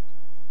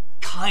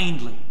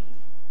 Kindly.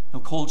 No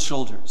cold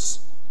shoulders.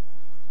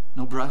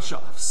 No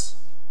brush-offs.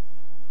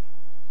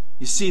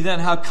 You see then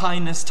how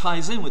kindness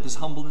ties in with this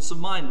humbleness of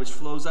mind, which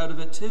flows out of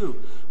it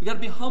too. We've got to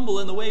be humble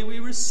in the way we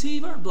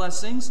receive our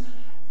blessings.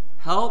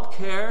 Help,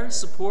 care,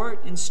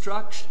 support,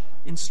 instruct,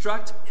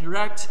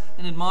 correct,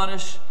 and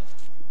admonish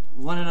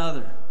one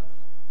another.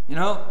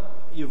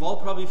 You've all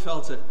probably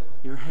felt it.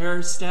 Your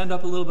hair stand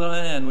up a little bit on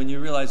end when you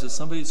realize that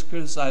somebody's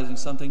criticizing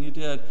something you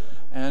did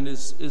and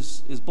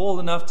is bold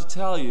enough to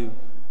tell you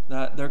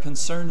that they're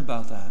concerned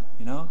about that,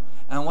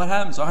 And what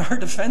happens? Our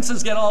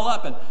defenses get all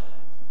up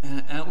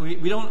and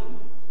we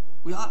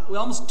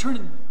almost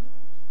turn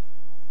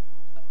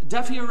a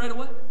deaf ear right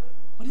away.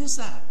 What is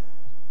that?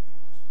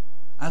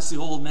 That's the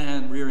old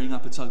man rearing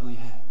up its ugly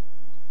head.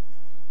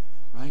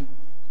 Right?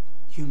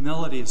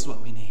 Humility is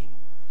what we need.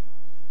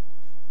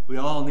 We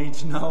all need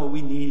to know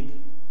we need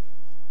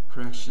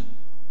correction.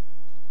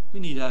 We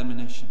need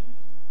admonition.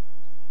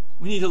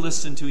 We need to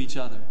listen to each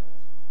other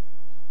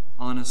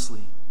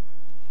honestly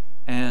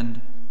and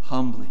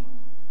humbly.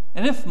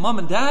 And if mom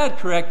and dad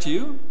correct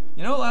you,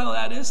 you know how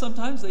that is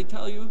sometimes? They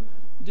tell you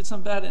did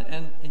something bad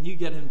and you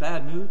get in a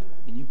bad mood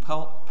and you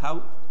pout.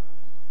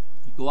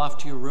 You go off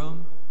to your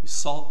room, you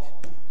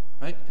sulk,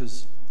 right?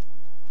 Because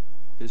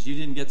you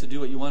didn't get to do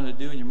what you wanted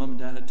to do and your mom and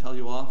dad had to tell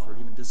you off or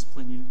even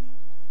discipline you.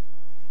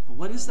 But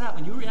what is that?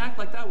 When you react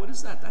like that, what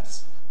is that?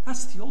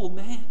 That's the old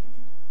man.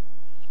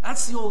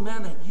 That's the old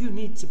man that you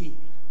need to be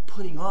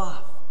putting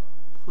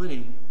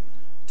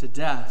to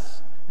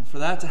death. And for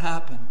that to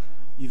happen,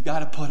 you've got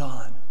to put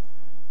on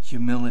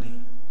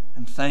humility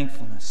and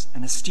thankfulness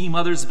and esteem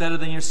others better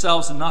than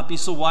yourselves and not be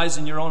so wise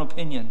in your own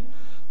opinion.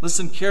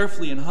 Listen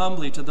carefully and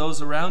humbly to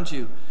those around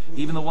you,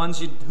 even the ones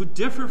who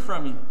differ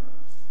from you.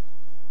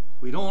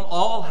 We don't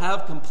all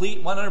have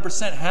complete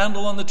 100%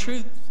 handle on the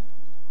truth.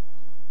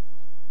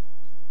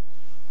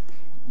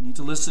 You need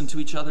to listen to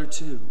each other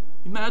too.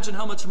 Imagine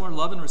how much more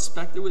love and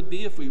respect there would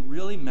be if we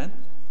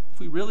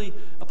really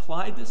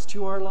applied this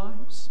to our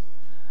lives.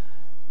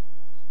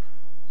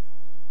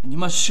 And you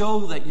must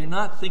show that you're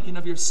not thinking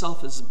of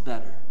yourself as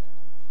better.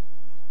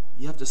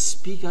 You have to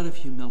speak out of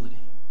humility.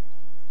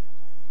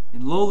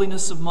 In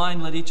lowliness of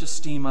mind, let each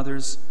esteem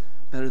others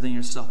better than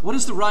yourself. What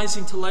is the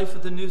rising to life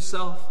of the new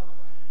self?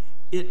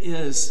 It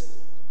is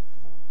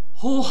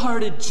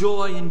wholehearted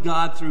joy in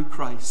God through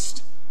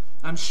Christ.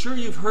 I'm sure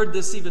you've heard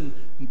this even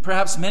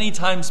perhaps many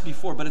times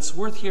before, but it's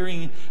worth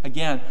hearing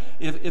again.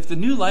 If the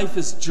new life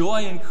is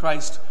joy in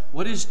Christ,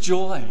 what is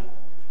joy?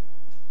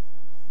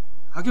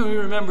 How can we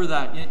remember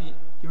that?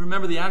 You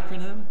remember the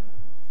acronym?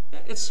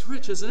 It's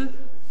rich, isn't it?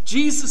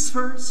 Jesus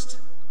first,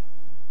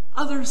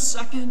 others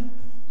second,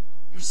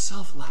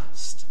 yourself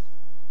last.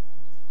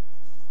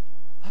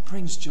 That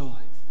brings joy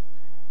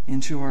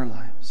into our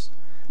lives.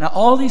 Now,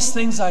 all these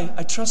things I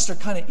trust are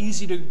kind of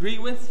easy to agree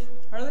with,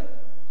 are they?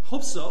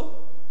 Hope so.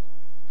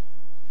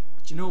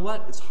 But you know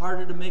what? It's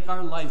harder to make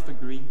our life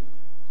agree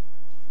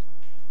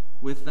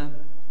with them.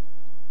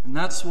 And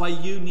that's why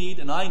you need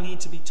and I need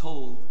to be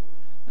told.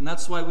 And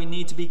that's why we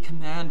need to be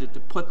commanded to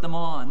put them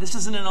on. This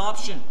isn't an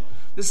option.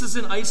 This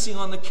isn't icing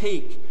on the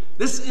cake.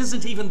 This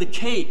isn't even the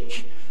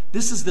cake.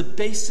 This is the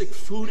basic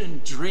food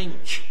and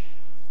drink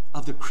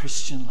of the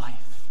Christian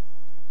life.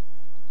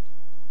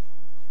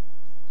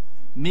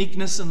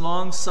 Meekness and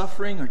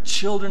long-suffering are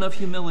children of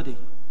humility.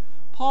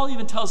 Paul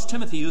even tells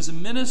Timothy, who's a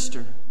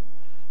minister,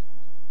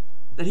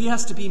 that he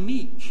has to be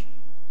meek.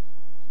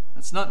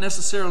 That's not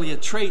necessarily a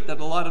trait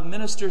that a lot of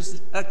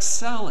ministers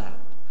excel at.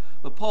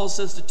 But Paul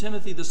says to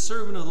Timothy, the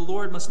servant of the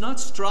Lord must not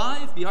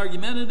strive, be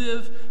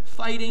argumentative,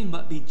 fighting,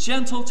 but be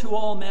gentle to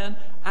all men,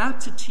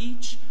 apt to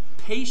teach,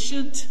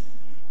 patient,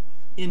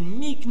 in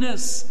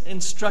meekness,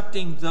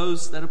 instructing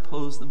those that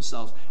oppose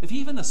themselves. If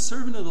even a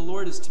servant of the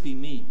Lord is to be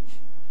meek,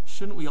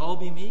 shouldn't we all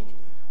be meek?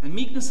 And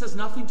meekness has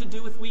nothing to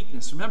do with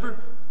weakness.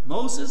 Remember,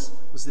 Moses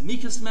was the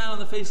meekest man on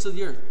the face of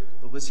the earth.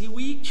 But was he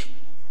weak?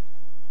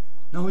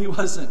 No, he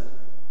wasn't.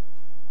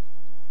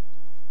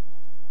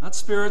 Not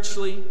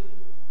spiritually.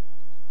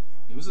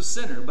 He was a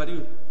sinner, but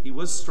he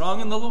was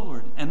strong in the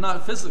Lord, and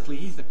not physically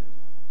either.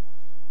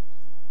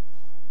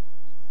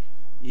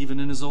 Even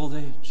in his old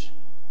age.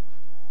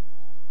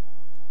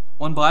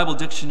 One Bible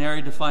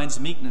dictionary defines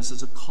meekness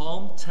as a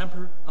calm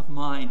temper of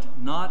mind,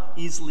 not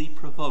easily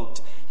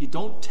provoked. You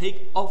don't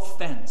take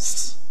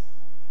offense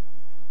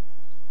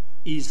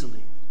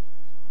easily.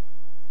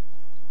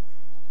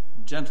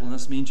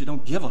 Gentleness means you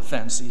don't give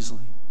offense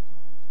easily.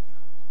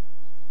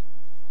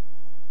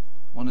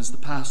 One is the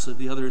passive,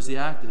 the other is the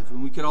active.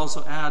 And we could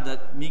also add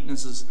that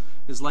meekness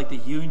is like the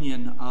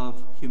union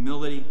of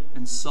humility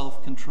and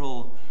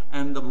self-control.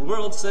 And the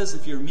world says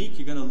if you're meek,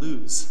 you're going to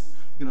lose.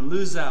 You're going to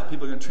lose out.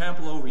 People are going to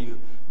trample over you.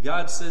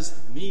 God says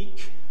the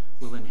meek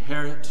will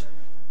inherit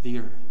the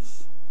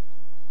earth.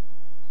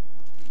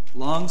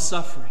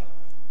 Long-suffering.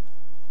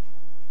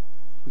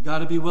 We got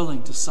to be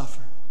willing to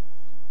suffer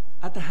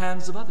at the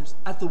hands of others,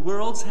 at the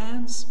world's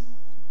hands.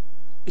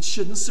 It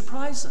shouldn't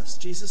surprise us.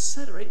 Jesus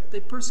said it, right?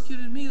 They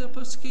persecuted me, they'll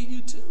persecute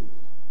you too.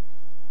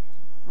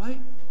 Right?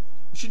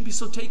 We shouldn't be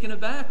so taken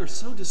aback or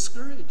so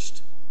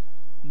discouraged.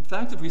 In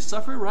fact, if we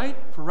suffer, right,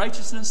 for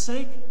righteousness'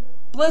 sake,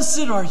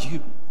 blessed are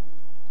you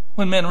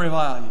when men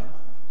revile you.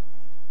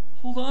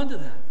 Hold on to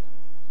that.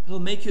 It'll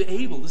make you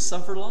able to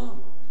suffer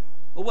long.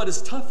 But what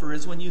is tougher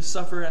is when you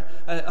suffer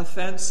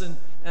offense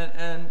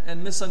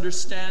and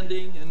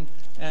misunderstanding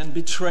and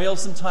betrayal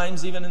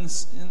sometimes even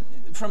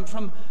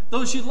from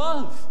those you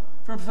love.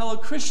 From fellow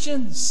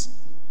Christians.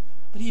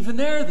 But even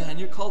there then,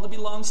 you're called to be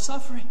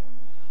long-suffering.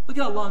 Look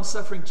at how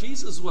long-suffering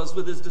Jesus was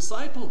with his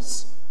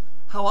disciples.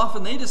 How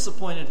often they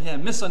disappointed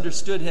him,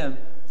 misunderstood him.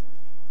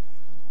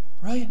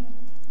 Right?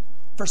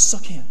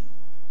 Forsook him.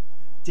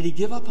 Did he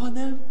give up on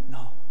them?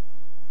 No.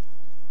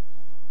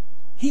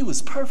 He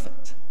was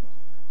perfect.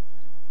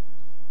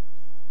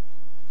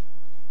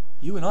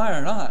 You and I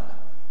are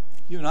not.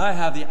 You and I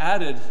have the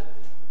added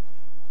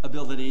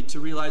ability to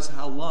realize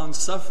how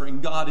long-suffering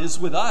God is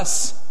with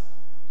us.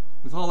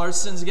 With all our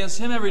sins against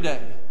him every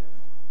day.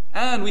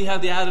 And we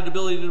have the added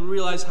ability to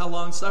realize how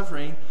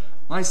long-suffering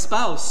my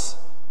spouse,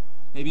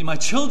 maybe my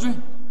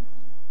children,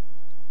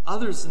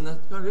 others in the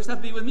congregation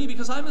have to be with me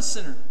because I'm a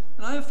sinner.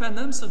 And I offend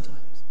them sometimes.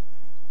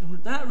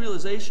 And that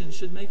realization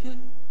should make it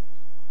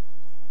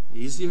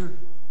easier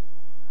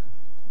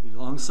to be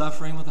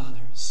long-suffering with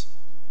others.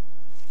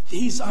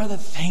 These are the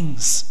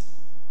things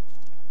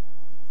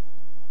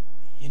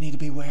you need to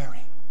be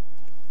wearing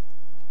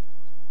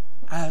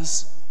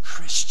as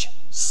Christians.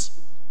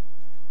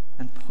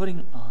 And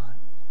putting on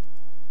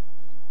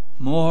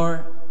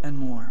more and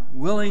more,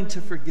 willing to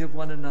forgive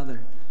one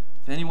another.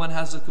 If anyone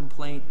has a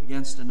complaint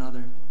against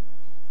another,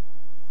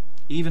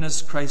 even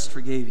as Christ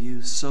forgave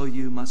you, so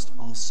you must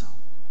also.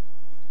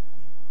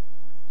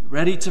 Be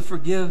ready to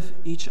forgive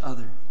each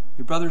other.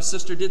 Your brother or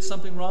sister did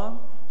something wrong?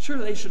 Sure,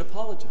 they should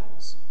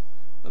apologize.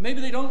 But maybe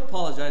they don't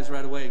apologize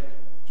right away.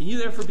 Can you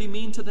therefore be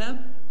mean to them?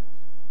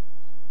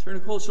 Turn a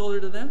cold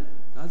shoulder to them?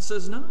 God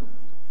says no.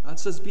 God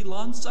says, be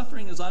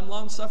long-suffering as I'm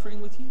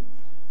long-suffering with you.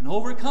 And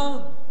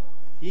overcome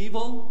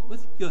evil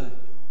with good,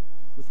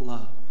 with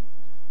love.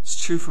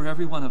 It's true for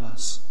every one of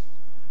us.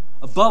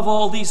 Above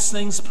all these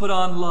things, put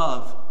on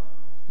love,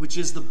 which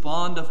is the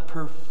bond of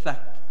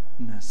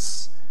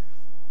perfectness.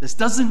 This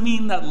doesn't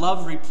mean that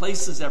love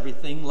replaces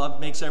everything, love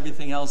makes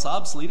everything else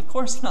obsolete. Of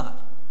course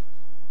not.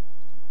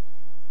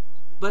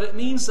 But it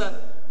means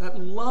that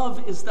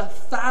love is the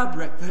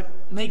fabric that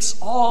makes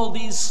all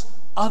these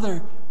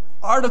other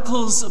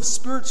articles of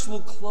spiritual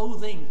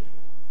clothing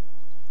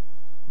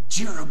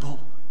durable,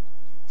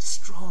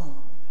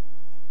 strong,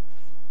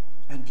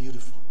 and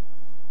beautiful.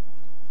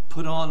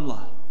 Put on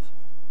love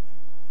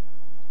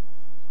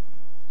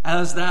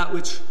as that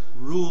which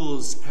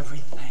rules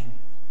everything,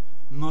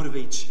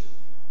 motivates you.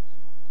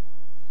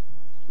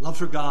 Love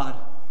for God,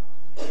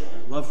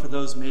 love for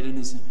those made in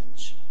His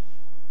image.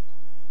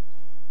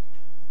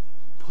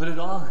 Put it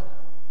on.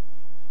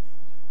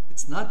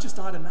 It's not just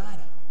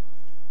automatic.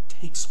 It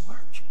takes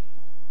work,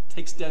 it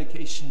takes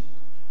dedication,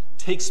 it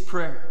takes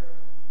prayer,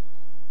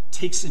 it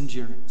takes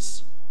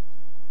endurance.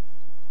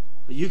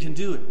 But you can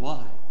do it.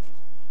 Why?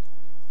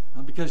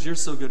 Not because you're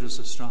so good or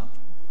so strong,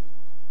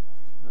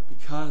 but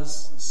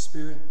because the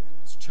Spirit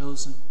has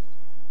chosen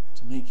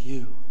to make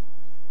you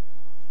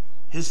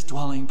His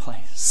dwelling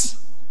place.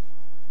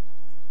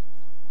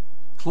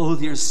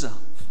 Clothe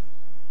yourself.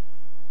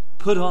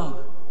 Put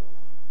on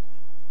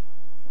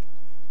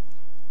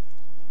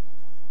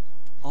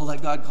all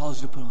that God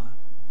calls you to put on.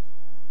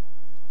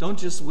 Don't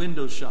just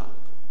window shop.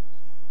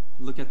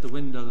 Look at the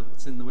window,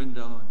 what's in the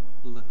window,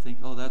 and think,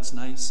 oh, that's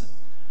nice, and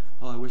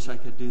oh, I wish I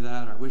could do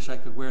that, or I wish I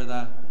could wear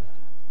that,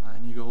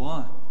 and you go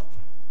on.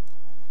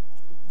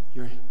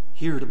 You're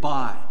here to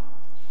buy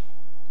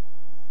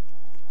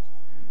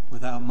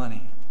without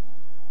money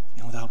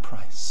and without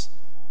price.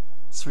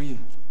 It's for you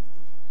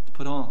to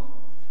put on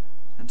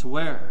and to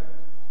wear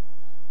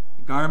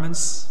the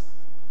garments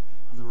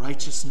of the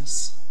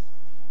righteousness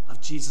of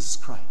Jesus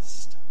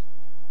Christ,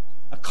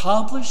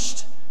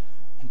 accomplished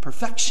in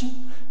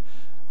perfection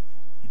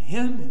in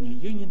Him, in your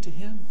union to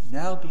Him,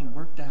 now being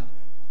worked out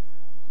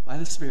by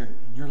the Spirit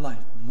in your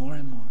life more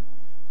and more,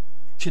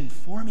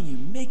 conforming you,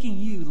 making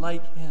you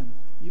like Him,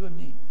 you and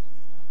me.